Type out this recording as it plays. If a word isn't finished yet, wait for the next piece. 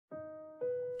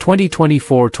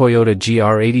2024 Toyota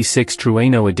GR86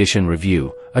 Trueno Edition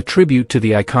Review, a tribute to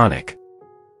the iconic.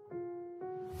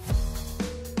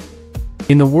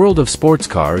 In the world of sports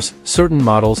cars, certain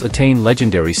models attain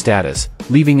legendary status,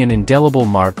 leaving an indelible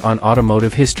mark on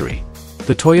automotive history.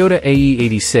 The Toyota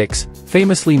AE86,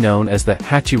 famously known as the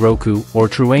Hachiroku or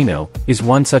Trueno, is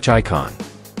one such icon.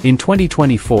 In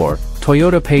 2024,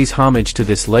 Toyota pays homage to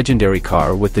this legendary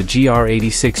car with the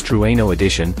GR86 Trueno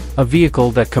Edition, a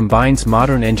vehicle that combines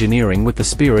modern engineering with the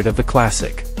spirit of the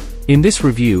classic. In this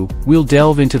review, we'll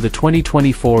delve into the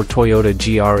 2024 Toyota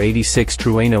GR86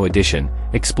 Trueno Edition,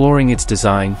 exploring its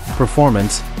design,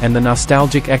 performance, and the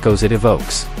nostalgic echoes it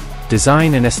evokes.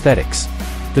 Design and aesthetics.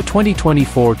 The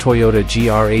 2024 Toyota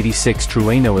GR86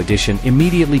 Trueno Edition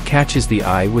immediately catches the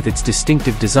eye with its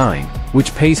distinctive design,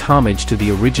 which pays homage to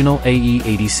the original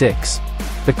AE86.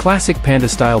 The classic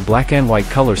Panda-style black and white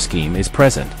color scheme is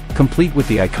present, complete with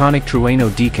the iconic Trueno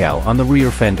decal on the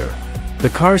rear fender. The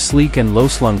car's sleek and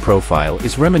low-slung profile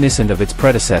is reminiscent of its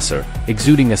predecessor,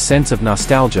 exuding a sense of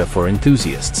nostalgia for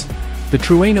enthusiasts. The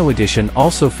Trueno Edition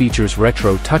also features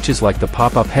retro touches like the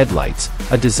pop-up headlights,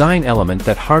 a design element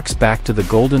that harks back to the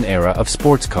golden era of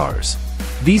sports cars.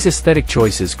 These aesthetic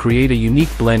choices create a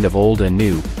unique blend of old and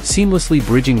new, seamlessly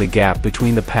bridging the gap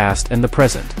between the past and the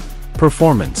present.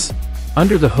 Performance.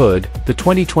 Under the hood, the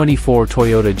 2024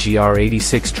 Toyota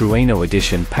GR86 Trueno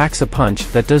Edition packs a punch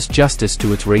that does justice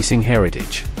to its racing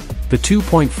heritage. The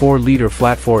 2.4-liter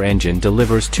flat-4 engine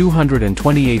delivers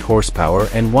 228 horsepower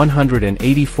and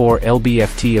 184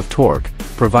 lb-ft of torque,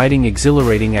 providing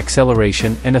exhilarating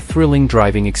acceleration and a thrilling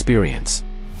driving experience.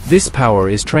 This power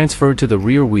is transferred to the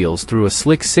rear wheels through a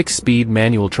slick 6-speed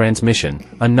manual transmission,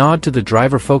 a nod to the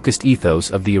driver-focused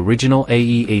ethos of the original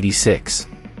AE86.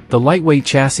 The lightweight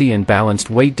chassis and balanced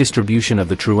weight distribution of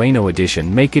the Trueno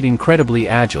Edition make it incredibly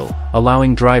agile,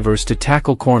 allowing drivers to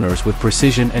tackle corners with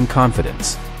precision and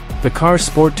confidence. The car's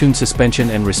sport-tuned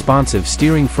suspension and responsive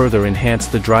steering further enhance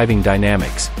the driving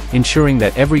dynamics, ensuring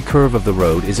that every curve of the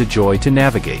road is a joy to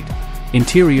navigate.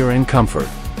 Interior and comfort.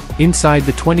 Inside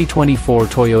the 2024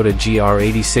 Toyota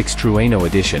GR86 Trueno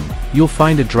Edition, you'll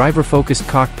find a driver-focused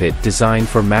cockpit designed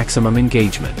for maximum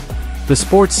engagement. The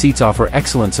sports seats offer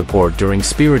excellent support during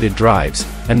spirited drives,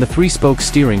 and the 3-spoke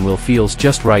steering wheel feels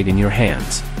just right in your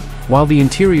hands. While the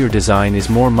interior design is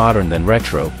more modern than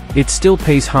retro, it still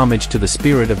pays homage to the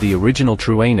spirit of the original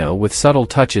Trueno with subtle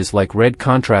touches like red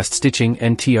contrast stitching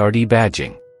and TRD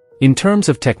badging. In terms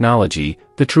of technology,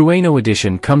 the Trueno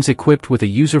Edition comes equipped with a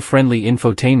user-friendly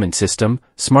infotainment system,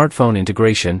 smartphone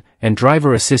integration, and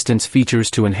driver assistance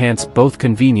features to enhance both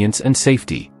convenience and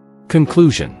safety.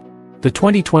 Conclusion. The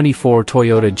 2024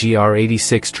 Toyota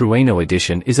GR86 Trueno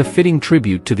Edition is a fitting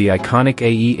tribute to the iconic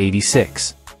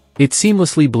AE86. It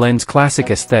seamlessly blends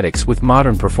classic aesthetics with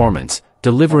modern performance,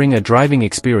 delivering a driving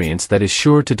experience that is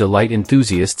sure to delight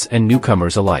enthusiasts and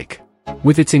newcomers alike.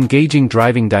 With its engaging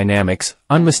driving dynamics,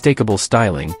 unmistakable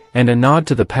styling, and a nod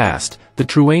to the past, the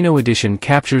Trueno Edition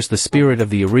captures the spirit of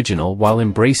the original while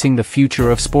embracing the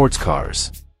future of sports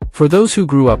cars. For those who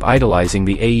grew up idolizing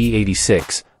the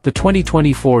AE86, the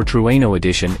 2024 Trueno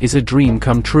Edition is a dream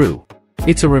come true.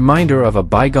 It's a reminder of a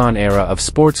bygone era of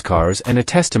sports cars and a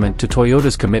testament to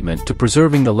Toyota's commitment to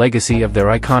preserving the legacy of their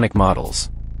iconic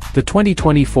models. The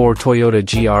 2024 Toyota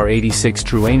GR86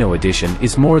 Trueno Edition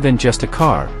is more than just a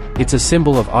car, it's a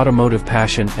symbol of automotive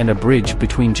passion and a bridge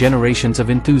between generations of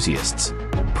enthusiasts.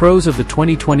 Pros of the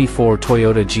 2024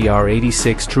 Toyota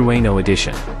GR86 Trueno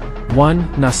Edition.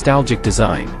 1. Nostalgic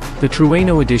design. The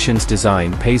Trueno Edition's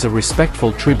design pays a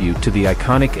respectful tribute to the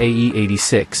iconic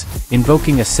AE86,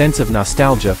 invoking a sense of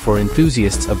nostalgia for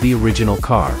enthusiasts of the original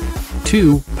car.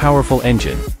 2. Powerful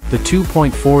engine. The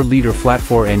 2.4-liter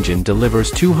flat-4 engine delivers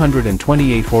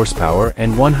 228 horsepower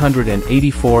and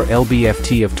 184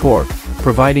 lb-ft of torque,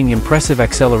 providing impressive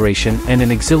acceleration and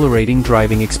an exhilarating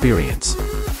driving experience.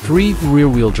 3.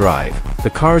 Rear-wheel drive. The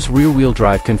car's rear-wheel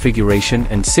drive configuration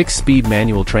and 6-speed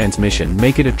manual transmission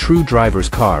make it a true driver's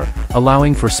car,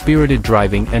 allowing for spirited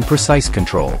driving and precise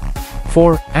control.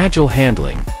 4. Agile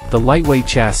handling. The lightweight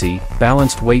chassis,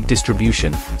 balanced weight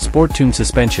distribution, sport-tuned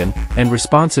suspension, and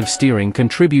responsive steering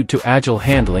contribute to agile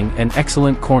handling and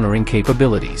excellent cornering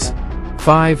capabilities.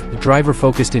 5.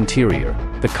 Driver-focused interior.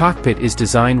 The cockpit is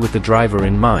designed with the driver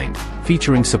in mind,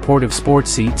 featuring supportive sport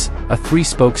seats, a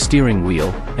 3-spoke steering wheel,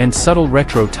 and subtle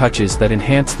retro touches that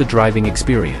enhance the driving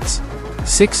experience.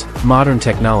 6. Modern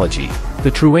technology. The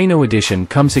Trueno Edition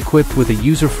comes equipped with a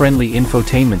user-friendly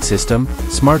infotainment system,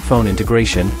 smartphone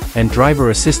integration, and driver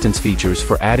assistance features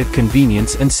for added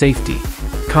convenience and safety.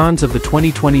 Cons of the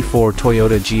 2024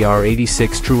 Toyota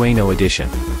GR86 Trueno Edition.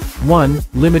 1.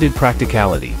 Limited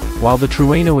practicality. While the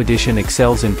Trueno edition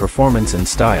excels in performance and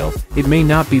style, it may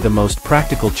not be the most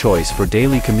practical choice for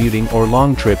daily commuting or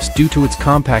long trips due to its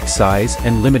compact size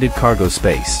and limited cargo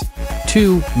space.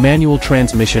 2. Manual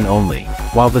transmission only.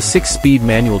 While the 6-speed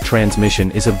manual transmission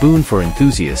is a boon for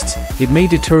enthusiasts, it may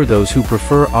deter those who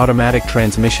prefer automatic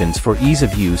transmissions for ease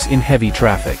of use in heavy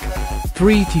traffic.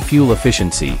 3. Fuel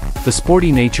efficiency. The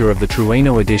sporty nature of the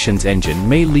Trueno edition's engine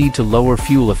may lead to lower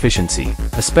fuel efficiency,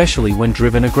 especially when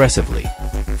driven aggressively.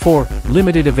 4.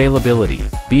 Limited availability.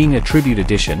 Being a tribute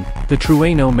edition, the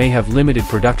Trueno may have limited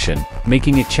production,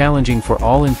 making it challenging for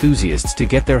all enthusiasts to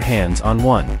get their hands on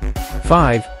one.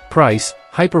 5. Price.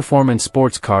 High-performance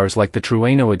sports cars like the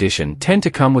Trueno edition tend to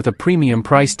come with a premium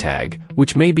price tag,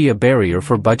 which may be a barrier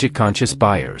for budget-conscious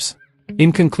buyers.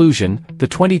 In conclusion, the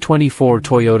 2024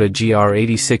 Toyota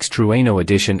GR86 Trueno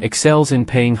edition excels in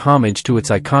paying homage to its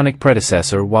iconic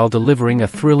predecessor while delivering a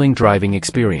thrilling driving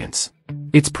experience.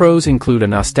 Its pros include a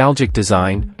nostalgic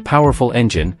design, powerful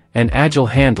engine, and agile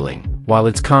handling, while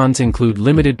its cons include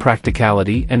limited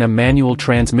practicality and a manual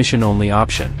transmission-only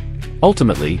option.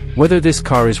 Ultimately, whether this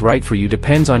car is right for you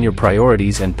depends on your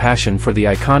priorities and passion for the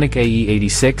iconic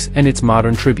AE86 and its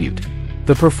modern tribute.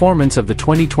 The performance of the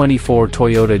 2024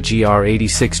 Toyota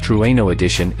GR86 Trueno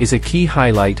edition is a key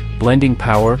highlight, blending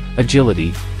power,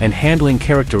 agility, and handling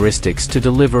characteristics to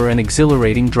deliver an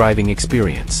exhilarating driving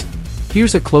experience.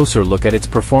 Here's a closer look at its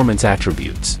performance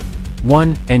attributes.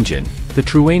 1. Engine. The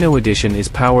Trueno edition is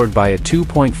powered by a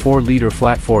 2.4-liter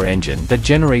flat-4 engine that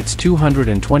generates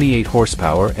 228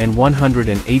 horsepower and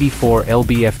 184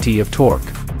 lb-ft of torque.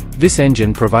 This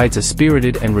engine provides a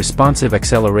spirited and responsive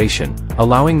acceleration,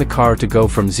 allowing the car to go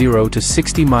from 0 to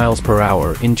 60 miles per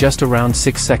hour in just around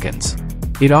 6 seconds.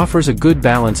 It offers a good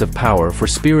balance of power for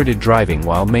spirited driving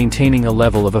while maintaining a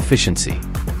level of efficiency.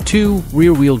 2.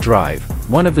 Rear-wheel drive.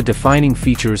 One of the defining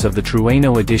features of the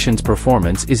Trueno edition's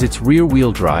performance is its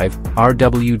rear-wheel drive,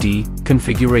 RWD,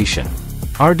 configuration.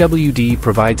 RWD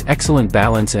provides excellent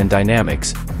balance and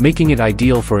dynamics, making it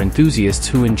ideal for enthusiasts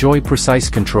who enjoy precise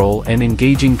control and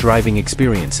engaging driving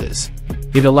experiences.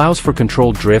 It allows for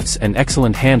controlled drifts and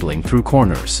excellent handling through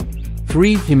corners.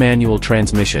 3. Manual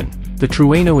transmission. The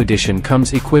Trueno edition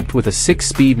comes equipped with a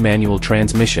 6-speed manual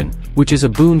transmission, which is a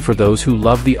boon for those who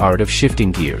love the art of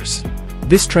shifting gears.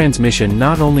 This transmission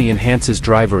not only enhances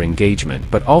driver engagement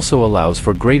but also allows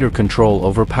for greater control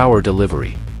over power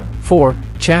delivery. 4.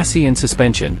 Chassis and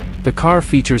suspension. The car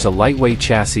features a lightweight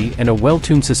chassis and a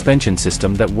well-tuned suspension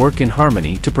system that work in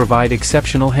harmony to provide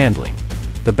exceptional handling.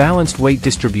 The balanced weight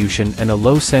distribution and a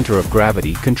low center of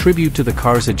gravity contribute to the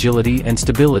car's agility and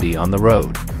stability on the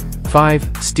road.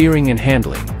 5. Steering and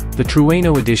handling. The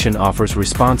Trueno edition offers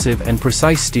responsive and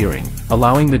precise steering,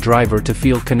 allowing the driver to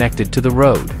feel connected to the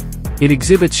road. It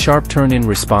exhibits sharp turn-in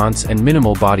response and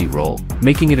minimal body roll,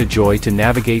 making it a joy to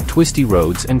navigate twisty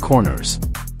roads and corners.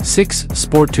 6.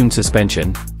 Sport-tuned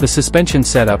suspension. The suspension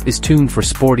setup is tuned for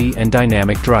sporty and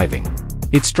dynamic driving.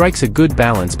 It strikes a good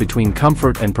balance between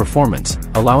comfort and performance,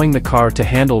 allowing the car to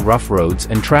handle rough roads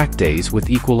and track days with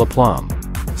equal aplomb.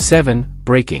 7.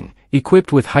 Braking.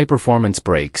 Equipped with high-performance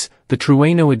brakes, the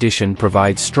Trueno edition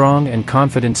provides strong and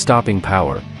confident stopping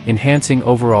power, enhancing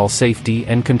overall safety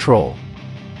and control.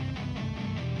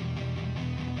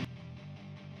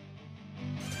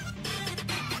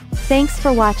 Thanks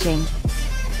for watching.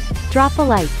 Drop a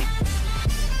like,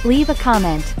 leave a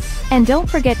comment, and don't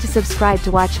forget to subscribe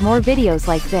to watch more videos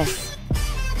like this.